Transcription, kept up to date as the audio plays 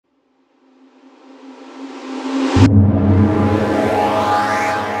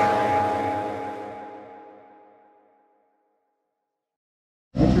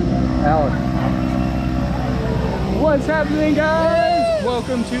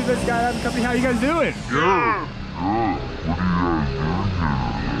Chattanooga Skydiving Company. How you guys doing? Good. What are you guys doing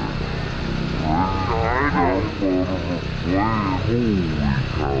here? Holy cow. Jumping out of an airplane. You guys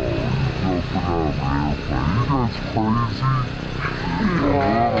crazy?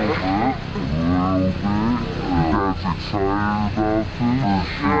 A little bit. You guys excited about this?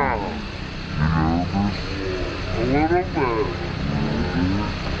 Yeah. You nervous? A little bit.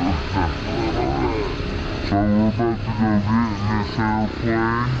 So we're about to go get in this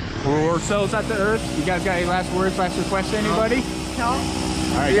airplane. We're ourselves at the Earth. You guys got any last words, last requests to anybody? No. All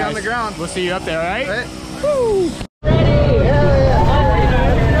right, See you guys. on the ground. We'll see you up there, all right? Right. Woo!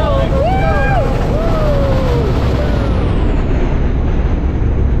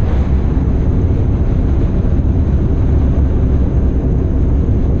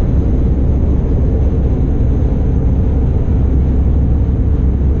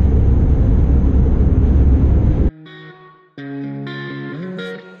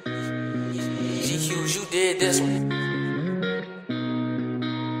 You did this one.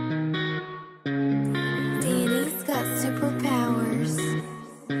 Danny's got superpowers.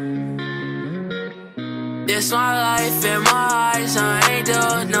 This my life in my eyes, I ain't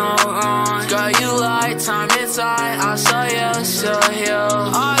do no wrong. Girl, you like time inside, I saw you still here.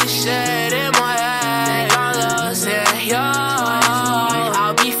 All this shit in my head, I lost it, yeah.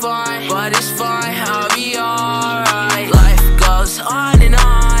 I'll be fine, but it's fine, I'll be alright. Life goes on and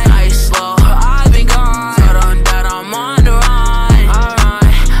on.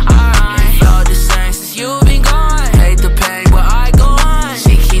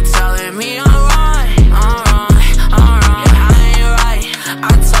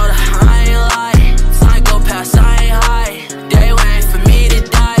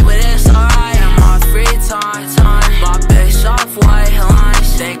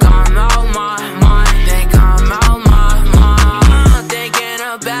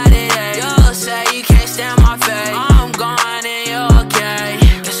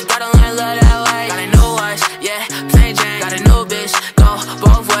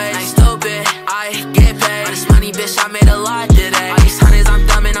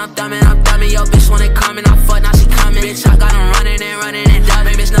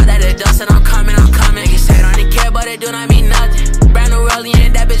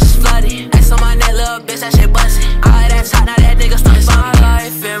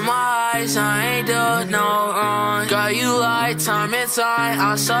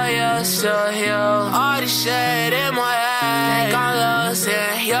 I saw you still here. All this shit in my head, I lost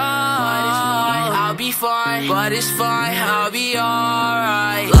it, yeah. I'll be fine, but it's fine, I'll be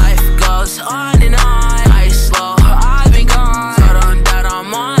alright. Life goes on and on. I slow, I've been gone. Told them that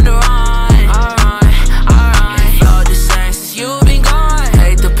I'm on the run. Alright. Felt the same since you've been gone.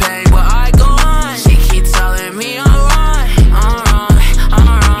 Hate the pain, but I go on. She keep telling me I'm wrong. I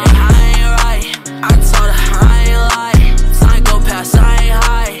ain't right. I told her I ain't lying. Time go past, I ain't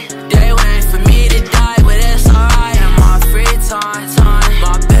high. They waiting for me to die, but it's alright. In my free time,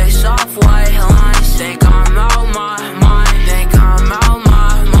 my bitch off white lines. Think I'm out my mind. Think I'm out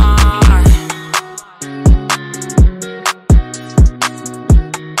my mind.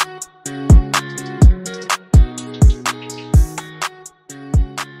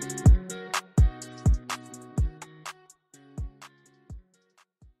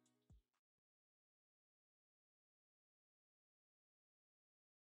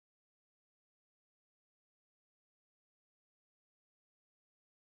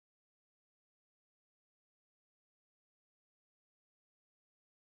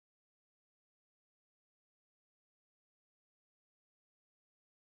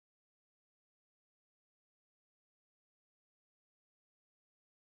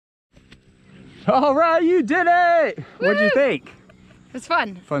 All right, you did it! What'd you think? It's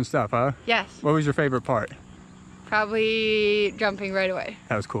fun. Fun stuff, huh? Yes. What was your favorite part? Probably jumping right away.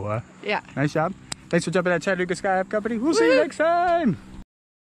 That was cool, huh? Yeah. Nice job. Thanks for jumping at Chattanooga Skydiving Company. We'll see you next time.